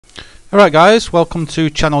Alright guys, welcome to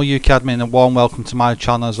channel Ukadmin and warm welcome to my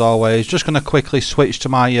channel as always. Just going to quickly switch to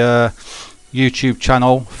my YouTube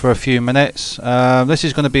channel for a few minutes. This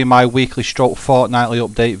is going to be my weekly stroke fortnightly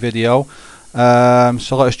update video.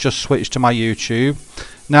 So let's just switch to my YouTube.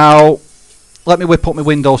 Now let me whip up my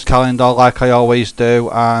Windows calendar like I always do,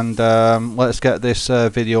 and let's get this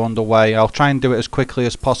video underway. I'll try and do it as quickly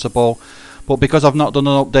as possible, but because I've not done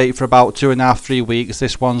an update for about 2.5–3 weeks,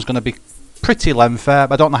 this one's going to be pretty lengthy.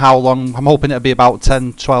 I don't know how long. I'm hoping it'll be about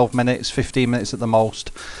 10–12 minutes, 15 minutes at the most,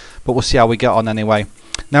 but we'll see how we get on anyway.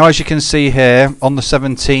 Now, as you can see here, on the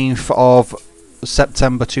 17th of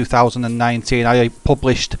September 2019, I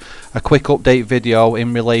published a quick update video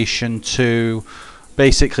in relation to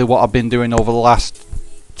basically what I've been doing over the last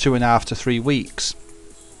 2.5 to 3 weeks.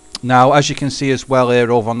 Now, as you can see as well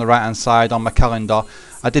here over on the right hand side on my calendar,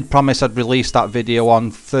 I did promise I'd release that video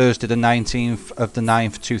on Thursday the 19th of the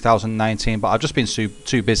 9th 2019, but I've just been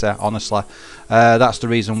too busy, honestly. That's the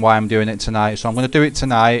reason why I'm doing it tonight. So I'm going to do it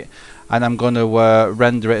tonight, and I'm going to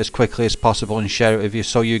render it as quickly as possible and share it with you,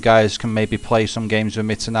 so you guys can maybe play some games with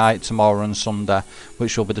me tonight, tomorrow and Sunday,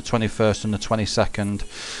 which will be the 21st and the 22nd.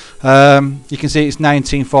 You can see it's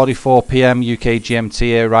 19:44 PM UK GMT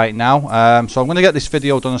here right now. So I'm going to get this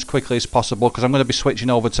video done as quickly as possible, because I'm going to be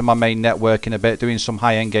switching over to my main network in a bit, doing some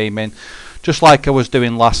high-end gaming, just like I was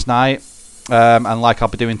doing last night, and like I'll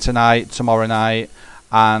be doing tonight, tomorrow night,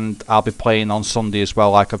 and I'll be playing on Sunday as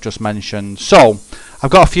well, like I've just mentioned. So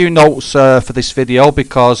I've got a few notes for this video,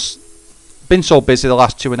 because I've been so busy the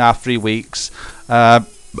last 2.5–3 weeks.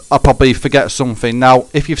 I'll probably forget something. Now,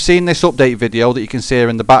 if you've seen this update video that you can see here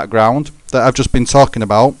in the background that I've just been talking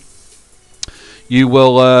about, you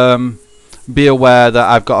will be aware that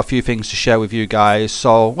I've got a few things to share with you guys.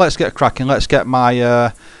 So let's get cracking. Let's get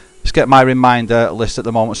my reminder list at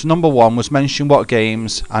the moment. So number one was mention what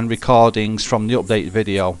games and recordings from the update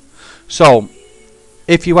video. So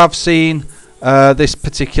if you have seen this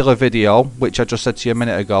particular video, which I just said to you a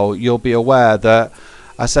minute ago, you'll be aware that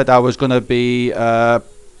I said I was going to be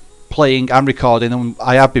playing and recording, and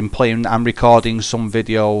I have been playing and recording some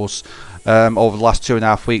videos over the last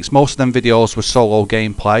 2.5 weeks. Most of them videos were solo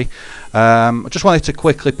gameplay. I just wanted to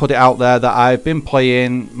quickly put it out there that I've been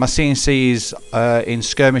playing my CNCs in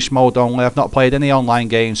skirmish mode only. I've not played any online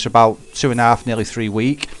games for about 2.5, nearly 3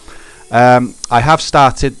 weeks. I have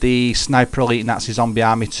started the Sniper Elite Nazi Zombie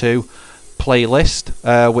Army 2 playlist,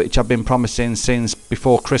 which I've been promising since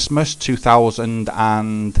before Christmas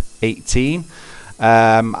 2018.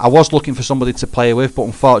 I was looking for somebody to play with, but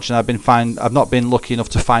unfortunately I've not been lucky enough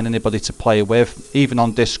to find anybody to play with, even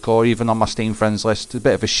on Discord, even on my Steam friends list. It's a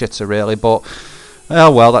bit of a shitter really, but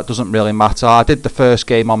oh well, that doesn't really matter. I did the first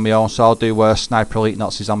game on my own, so I'll do Sniper Elite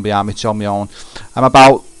Nazi Zombie Army 2 on my own. I'm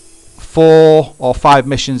about 4 or 5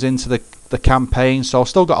 missions into the campaign, so I've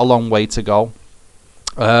still got a long way to go.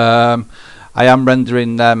 I am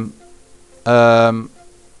rendering them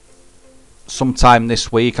sometime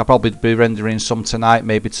this week. I'll probably be rendering some tonight,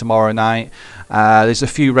 maybe tomorrow night. There's a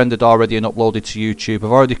few rendered already and uploaded to YouTube.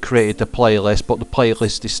 I've already created the playlist, but the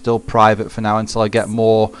playlist is still private for now until I get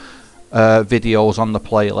more videos on the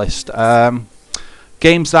playlist.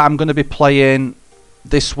 Games that I'm going to be playing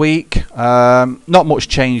this week, not much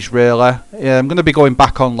change really. I'm going to be going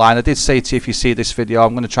back online. I did say to you, if you see this video,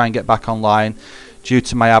 I'm going to try and get back online due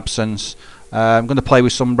to my absence. I'm going to play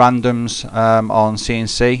with some randoms on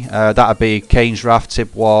CNC. That'll be Kane's Wrath,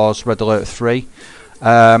 Tib Wars, Red Alert 3.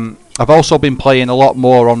 I've also been playing a lot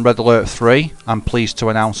more on Red Alert 3, I'm pleased to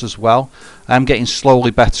announce as well. I'm getting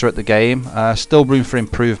slowly better at the game. Still room for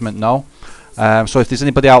improvement though. So if there's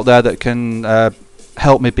anybody out there that can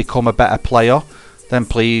help me become a better player, then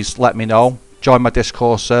please let me know. Join my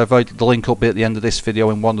Discord server. The link will be at the end of this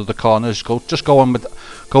video in one of the corners. Go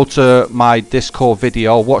to my Discord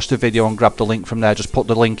video, watch the video and grab the link from there. Just put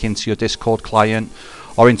the link into your Discord client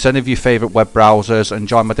or into any of your favourite web browsers and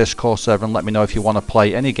join my Discord server and let me know if you want to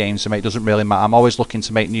play any games. It doesn't really matter. I'm always looking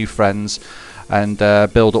to make new friends and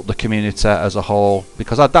build up the community as a whole,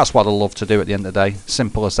 because that's what I love to do at the end of the day.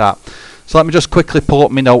 Simple as that. So let me just quickly pull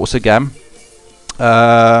up my notes again.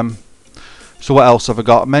 So what else have I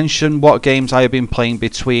got? Mention what games I have been playing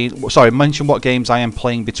between. Mention what games I am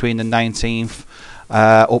playing between the 19th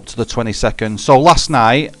up to the 22nd. So last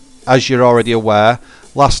night, as you're already aware,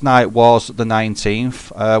 last night was the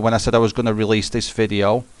 19th when I said I was going to release this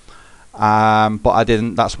video, but I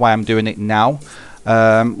didn't. That's why I'm doing it now.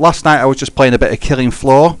 Last night I was just playing a bit of Killing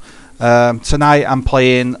Floor. Tonight I'm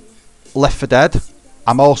playing Left 4 Dead.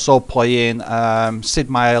 I'm also playing Sid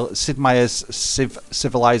Meier's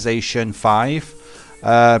Civilization 5.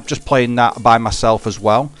 Just playing that by myself as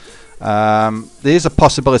well. There is a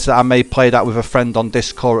possibility that I may play that with a friend on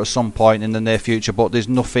Discord at some point in the near future, but there's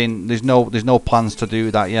no plans to do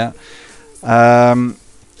that yet. I'm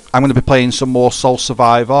going to be playing some more Soul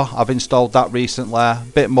Survivor. I've installed that recently. A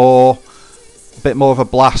bit more of a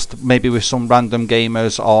blast, maybe with some random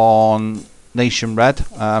gamers on Nation Red.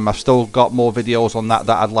 I've still got more videos on that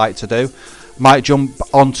I'd like to do. Might jump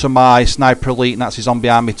onto my Sniper Elite Nazi Zombie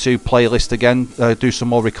Army 2 playlist again, do some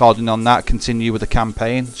more recording on that, continue with the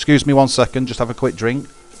campaign. Excuse me 1 second, just have a quick drink.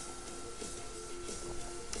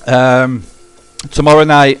 Tomorrow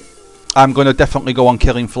night I'm going to definitely go on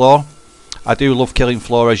Killing Floor. I do love Killing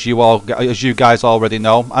Floor, as you guys already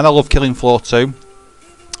know, and I love Killing Floor too.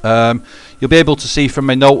 You'll be able to see from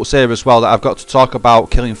my notes here as well that I've got to talk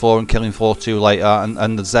about Killing Floor and Killing Floor 2 later,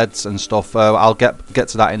 and the Zeds and stuff. I'll get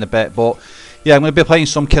to that in a bit, but yeah, I'm going to be playing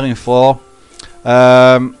some Killing Floor.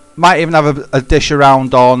 Might even have a dish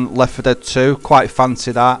around on Left 4 Dead 2. Quite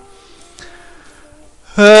fancy that.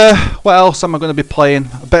 What else am I going to be playing?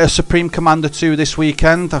 A bit of Supreme Commander 2 this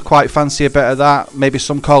weekend. I quite fancy a bit of that. Maybe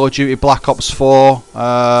some Call of Duty Black Ops 4.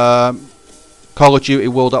 Call of Duty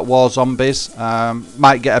World at War Zombies.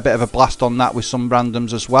 Might get a bit of a blast on that with some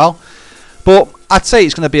randoms as well. But I'd say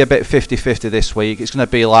it's going to be a bit 50-50 this week. It's going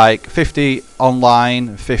to be like 50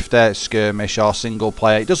 online, 50 skirmish or single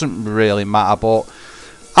player. It doesn't really matter, but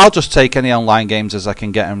I'll just take any online games as I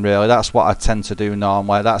can get them, really. That's what I tend to do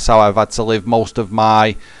normally. That's how I've had to live most of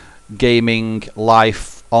my gaming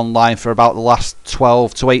life online for about the last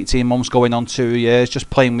 12 to 18 months, going on 2 years, just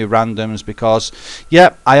playing with randoms, because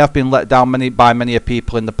yeah, I have been let down by many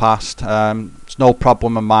people in the past. It's no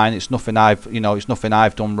problem of mine. It's nothing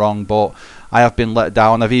I've done wrong, but I have been let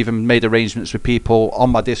down. I've even made arrangements with people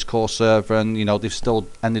on my Discord server, and they've still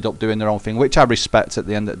ended up doing their own thing, which I respect at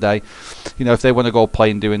the end of the day. If they want to go play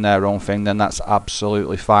and doing their own thing, then that's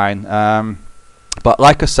absolutely fine. But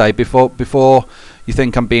like I say, before you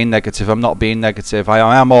think I'm being negative, I'm not being negative.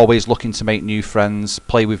 I am always looking to make new friends,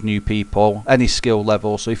 play with new people, any skill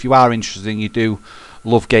level. So if you are interested and you do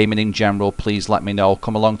love gaming in general, please let me know.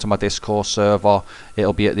 Come along to my Discord server.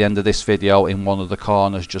 It'll be at the end of this video in one of the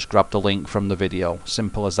corners. Just grab the link from the video.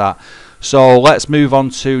 Simple as that. So let's move on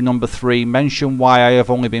to number 3. Mention why I have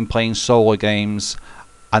only been playing solo games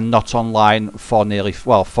and not online for nearly,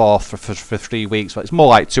 well, for 3 weeks. But it's more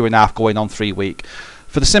like 2.5 going on 3 weeks.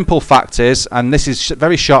 For the simple fact is, and this is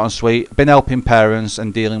very short and sweet, been helping parents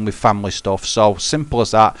and dealing with family stuff. So simple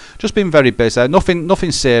as that. Just been very busy.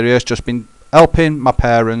 Nothing serious. Just been helping my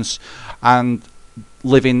parents and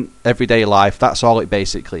living everyday life. That's all it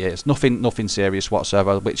basically is. Nothing serious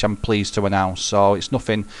whatsoever, which I'm pleased to announce. So it's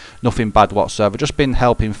nothing bad whatsoever. Just been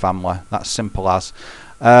helping family. That's simple as.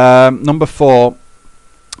 Number 4.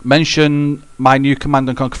 Mention my new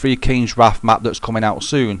Command & Conquer 3 King's Wrath map that's coming out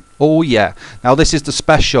soon. Oh yeah. Now this is the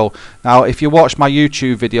special. Now if you watched my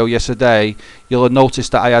YouTube video yesterday, you'll have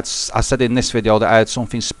noticed that I said in this video that I had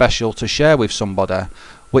something special to share with somebody,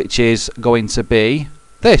 which is going to be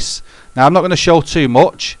this. Now I'm not going to show too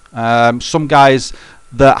much. Some guys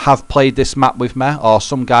that have played this map with me, or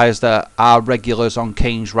some guys that are regulars on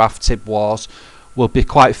King's Wrath Tib Wars, will be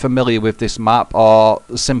quite familiar with this map or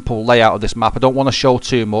the simple layout of this map. I don't want to show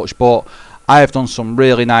too much, but I have done some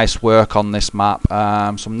really nice work on this map,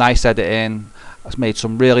 some nice editing. I've made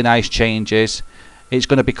some really nice changes. It's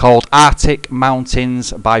going to be called Arctic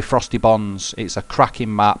Mountains by Frosty Bonds. It's a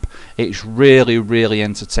cracking map. It's really, really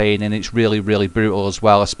entertaining. It's really, really brutal as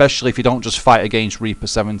well, especially if you don't just fight against Reaper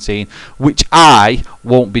 17, which I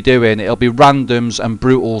won't be doing. It'll be randoms and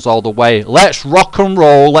brutals all the way. Let's rock and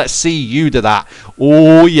roll. Let's see you do that.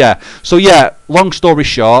 Oh, yeah. So, yeah, long story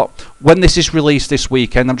short, when this is released this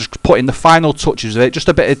weekend, I'm just putting the final touches of it. Just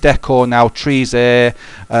a bit of decor now. Trees here,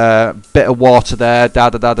 bit of water there,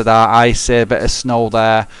 ice here, bit of snow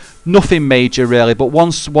there. Nothing major really, but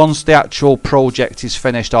once the actual project is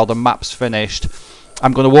finished or the map's finished,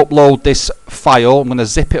 I'm going to upload this file. I'm going to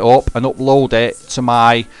zip it up and upload it to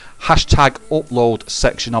my #upload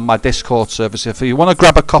section on my Discord server. So if you want to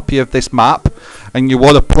grab a copy of this map and you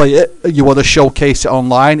want to play it, you want to showcase it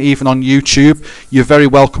online, even on YouTube, you're very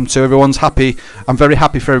welcome to. Everyone's happy. I'm very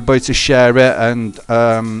happy for everybody to share it and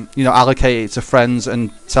allocate it to friends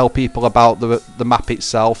and tell people about the map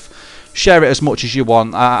itself. Share it as much as you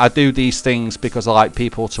want. I do these things because I like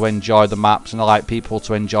people to enjoy the maps and I like people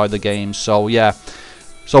to enjoy the games. So yeah.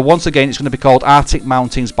 So once again, it's going to be called Arctic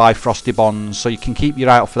Mountains by Frosty Bonds. So you can keep your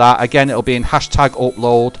eye out for that. Again, it'll be in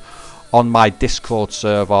 #upload on my Discord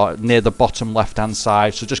server near the bottom left-hand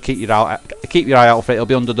side. So just keep your eye out for it. It'll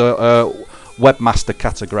be under the webmaster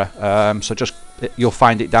category. So just you'll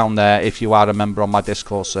find it down there if you are a member on my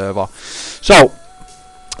Discord server. So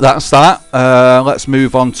that's that. Let's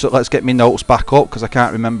move on to, let's get my notes back up because I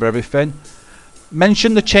can't remember everything.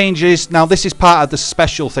 Mention the changes. Now this is part of the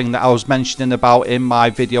special thing that I was mentioning about in my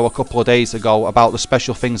video a couple of days ago about the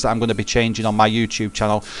special things that I'm going to be changing on my YouTube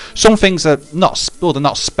channel. Some things are not, well, they're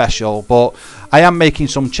not special, but I am making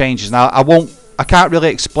some changes. Now I can't really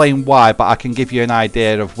explain why, but I can give you an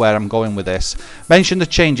idea of where I'm going with this. Mention the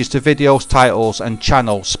changes to videos, titles and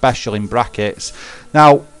channel special in brackets.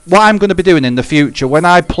 Now what I'm going to be doing in the future when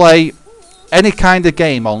I play any kind of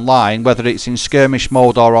game online, whether it's in skirmish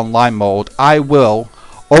mode or online mode, I will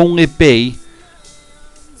only be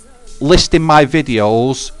listing my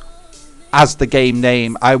videos as the game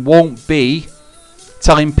name. I won't be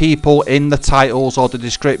telling people in the titles or the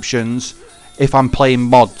descriptions if I'm playing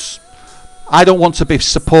mods. I don't want to be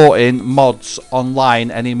supporting mods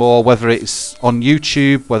online anymore, whether it's on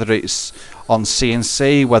YouTube, whether it's on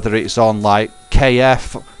CNC, whether it's on like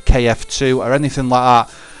KF2 or anything like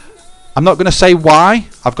that. I'm not going to say why,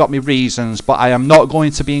 I've got my reasons, but I am not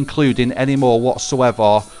going to be including anymore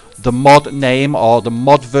whatsoever the mod name or the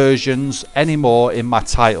mod versions anymore in my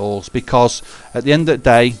titles, because at the end of the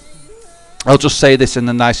day, I'll just say this in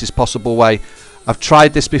the nicest possible way, I've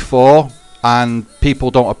tried this before and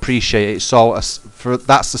people don't appreciate it, so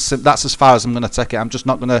that's as far as I'm going to take it. I'm just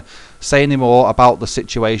not going to say any more about the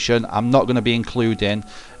situation. I'm not going to be including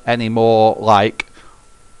any more like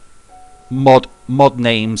mod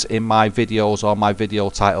names in my videos or my video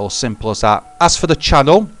titles. Simple as that. As for the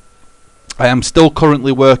channel, I am still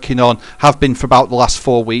currently working on, have been for about the last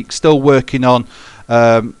 4 weeks, still working on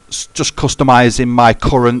just customizing my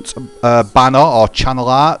current banner or channel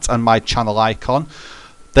art and my channel icon.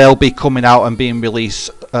 They'll be coming out and being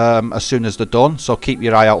released as soon as they're done, so keep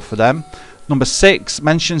your eye out for them. Number 6,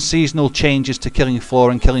 mention seasonal changes to Killing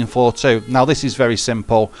Floor and Killing Floor 2. Now this is very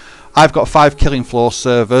simple. I've got 5 Killing Floor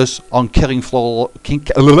servers on Killing Floor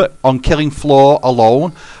alone,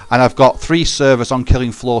 and I've got 3 servers on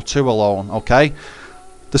Killing Floor 2 alone. Okay,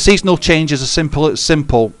 the seasonal changes are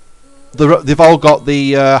simple. They've all got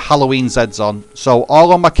the Halloween Zeds on, so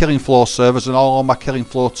all on my Killing Floor servers and all on my Killing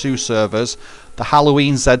Floor 2 servers, the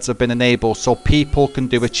Halloween Zeds have been enabled, so people can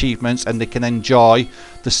do achievements and they can enjoy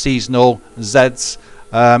the seasonal Zeds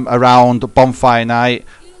around Bonfire Night.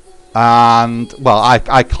 And well,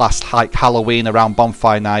 I class like Halloween around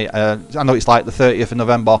Bonfire Night. I know it's like the 30th of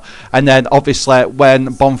November, and then obviously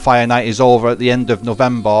when Bonfire Night is over at the end of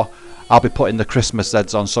November, I'll be putting the Christmas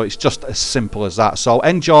Zeds on. So it's just as simple as that. So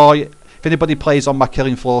enjoy. If anybody plays on my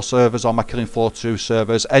Killing Floor servers or my Killing Floor 2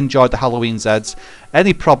 servers, enjoy the Halloween Zeds.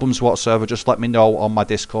 Any problems whatsoever, just let me know on my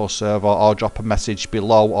Discord server or drop a message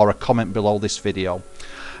below or a comment below this video.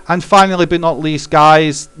 And finally but not least,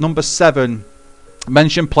 guys, number 7.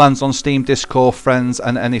 Mention plans on Steam, Discord, friends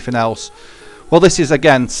and anything else. Well, this is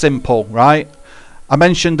again simple, right? I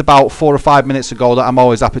mentioned about 4 or 5 minutes ago that I'm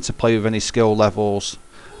always happy to play with any skill levels.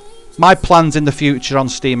 My plans in the future on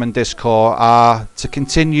Steam and Discord are to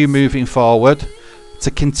continue moving forward, to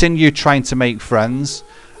continue trying to make friends,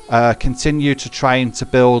 continue to trying to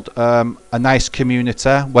build a nice community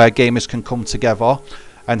where gamers can come together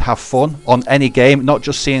and have fun on any game, not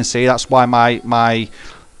just CNC. That's why my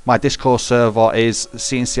Discord server is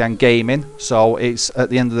CNC and gaming, so it's at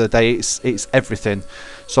the end of the day it's everything.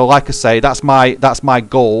 So like I say, that's my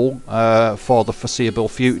goal for the foreseeable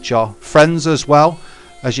future. Friends as well,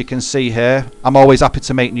 as you can see here, I'm always happy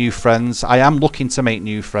to make new friends. I am looking to make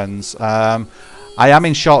new friends. I am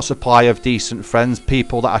in short supply of decent friends,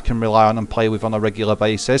 people that I can rely on and play with on a regular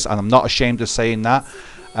basis, and I'm not ashamed of saying that.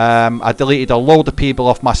 I deleted a load of people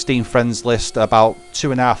off my Steam friends list about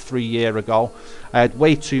 2.5–3 years ago. I had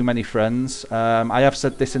way too many friends. I have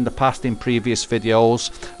said this in the past in previous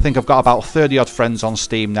videos. I think I've got about 30 odd friends on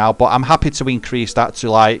Steam now, but I'm happy to increase that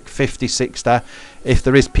to like 50, 60 if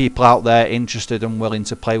there is people out there interested and willing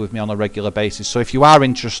to play with me on a regular basis. So if you are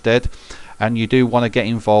interested and you do want to get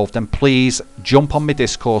involved, then please jump on my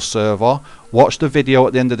Discord server, watch the video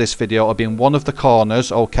at the end of this video. It'll be in one of the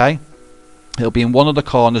corners, okay? It'll be in one of the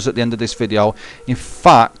corners at the end of this video. In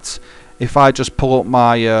fact, if I just pull up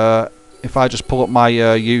my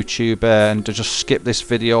YouTube and to just skip this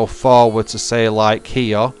video forward to say like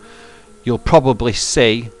here, you'll probably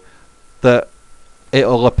see that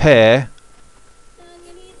it'll appear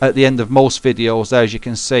at the end of most videos there. As you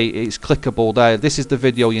can see, it's clickable there. This is the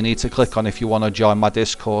video you need to click on if you want to join my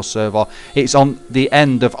Discord server. It's on the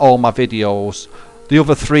end of all my videos. The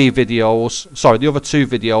other 2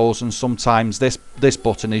 videos, and sometimes this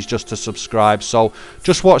button is just to subscribe. So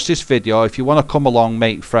just watch this video if you want to come along,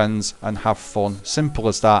 make friends and have fun. Simple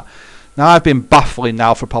as that. Now I've been baffling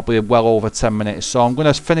now for probably well over 10 minutes, so I'm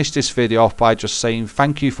going to finish this video off by just saying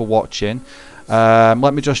thank you for watching.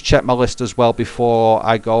 Let me just check my list as well before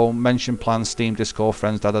I go. Mention plans, Steam, Discord,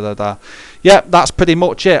 friends, da da da da. Yeah, that's pretty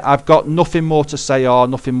much it. I've got nothing more to say or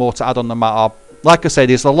nothing more to add on the matter. Like I said,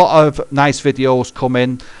 there's a lot of nice videos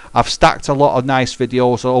coming. I've stacked a lot of nice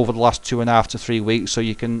videos over the last 2.5 to 3 weeks, so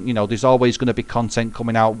you can, you know, there's always going to be content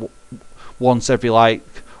coming out once every like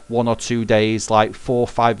 1 or 2 days, like 4 or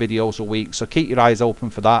 5 videos a week. So keep your eyes open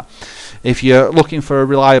for that. If you're looking for a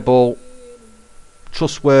reliable,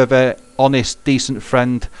 trustworthy, honest, decent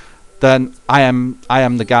friend, then I am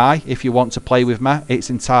the guy. If you want to play with me, it's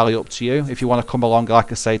entirely up to you. If you want to come along,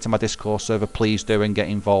 like I say, to my Discord server, please do and get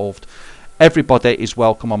involved. Everybody is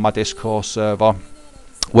welcome on my Discord server,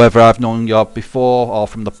 whether I've known you before or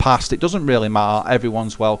from the past. It doesn't really matter.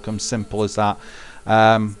 Everyone's welcome. Simple as that.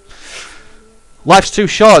 Life's too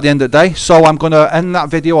short at the end of the day, so I'm going to end that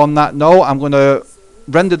video on that note. I'm going to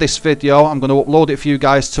render this video. I'm going to upload it for you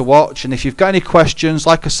guys to watch, and if you've got any questions,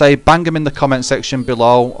 like I say, bang them in the comment section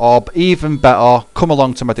below, or even better, come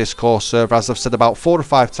along to my Discord server, as I've said about 4 or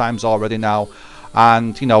 5 times already now,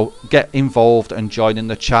 and you know, get involved and join in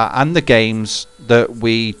the chat and the games that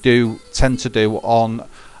we do tend to do on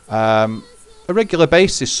a regular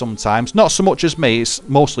basis. Sometimes not so much as me, it's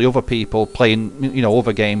mostly other people playing, you know,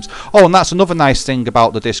 other games. Oh, and that's another nice thing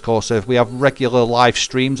about the Discord server, we have regular live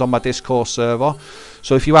streams on my Discord server.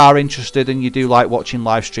 So if you are interested and you do like watching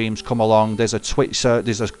live streams, come along. There's a Twitch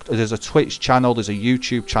there's a Twitch channel, there's a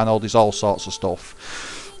YouTube channel, there's all sorts of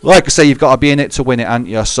stuff. Like I say, you've got to be in it to win it, haven't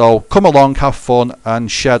you? So come along, have fun, and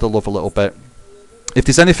share the love a little bit. If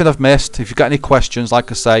there's anything I've missed, if you've got any questions, like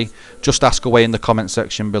I say, just ask away in the comment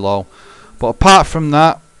section below. But apart from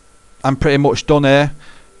that, I'm pretty much done here.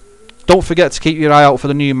 Don't forget to keep your eye out for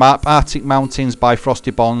the new map, Arctic Mountains by Frosty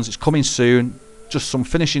Bonds. It's coming soon. Just some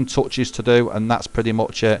finishing touches to do, and that's pretty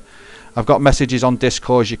much it. I've got messages on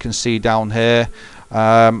Discord, as you can see down here,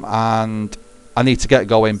 and I need to get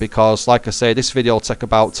going because, like I say, this video will take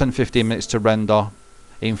about 10-15 minutes to render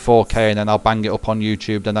in 4K, and then I'll bang it up on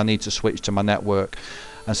YouTube. Then I need to switch to my network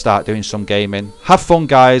and start doing some gaming. Have fun,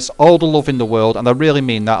 guys. All the love in the world, and I really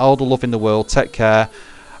mean that. All the love in the world. Take care.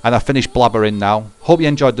 And I finished blabbering now. Hope you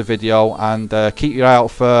enjoyed the video, and keep your eye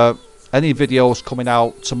out for any videos coming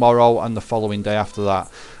out tomorrow and the following day after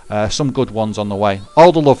that. Some good ones on the way.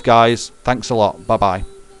 All the love, guys. Thanks a lot. Bye bye.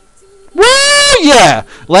 Woo! Yeah!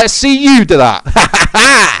 Let's see you do that.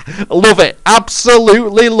 Love it.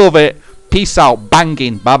 Absolutely love it. Peace out.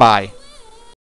 Banging. Bye bye.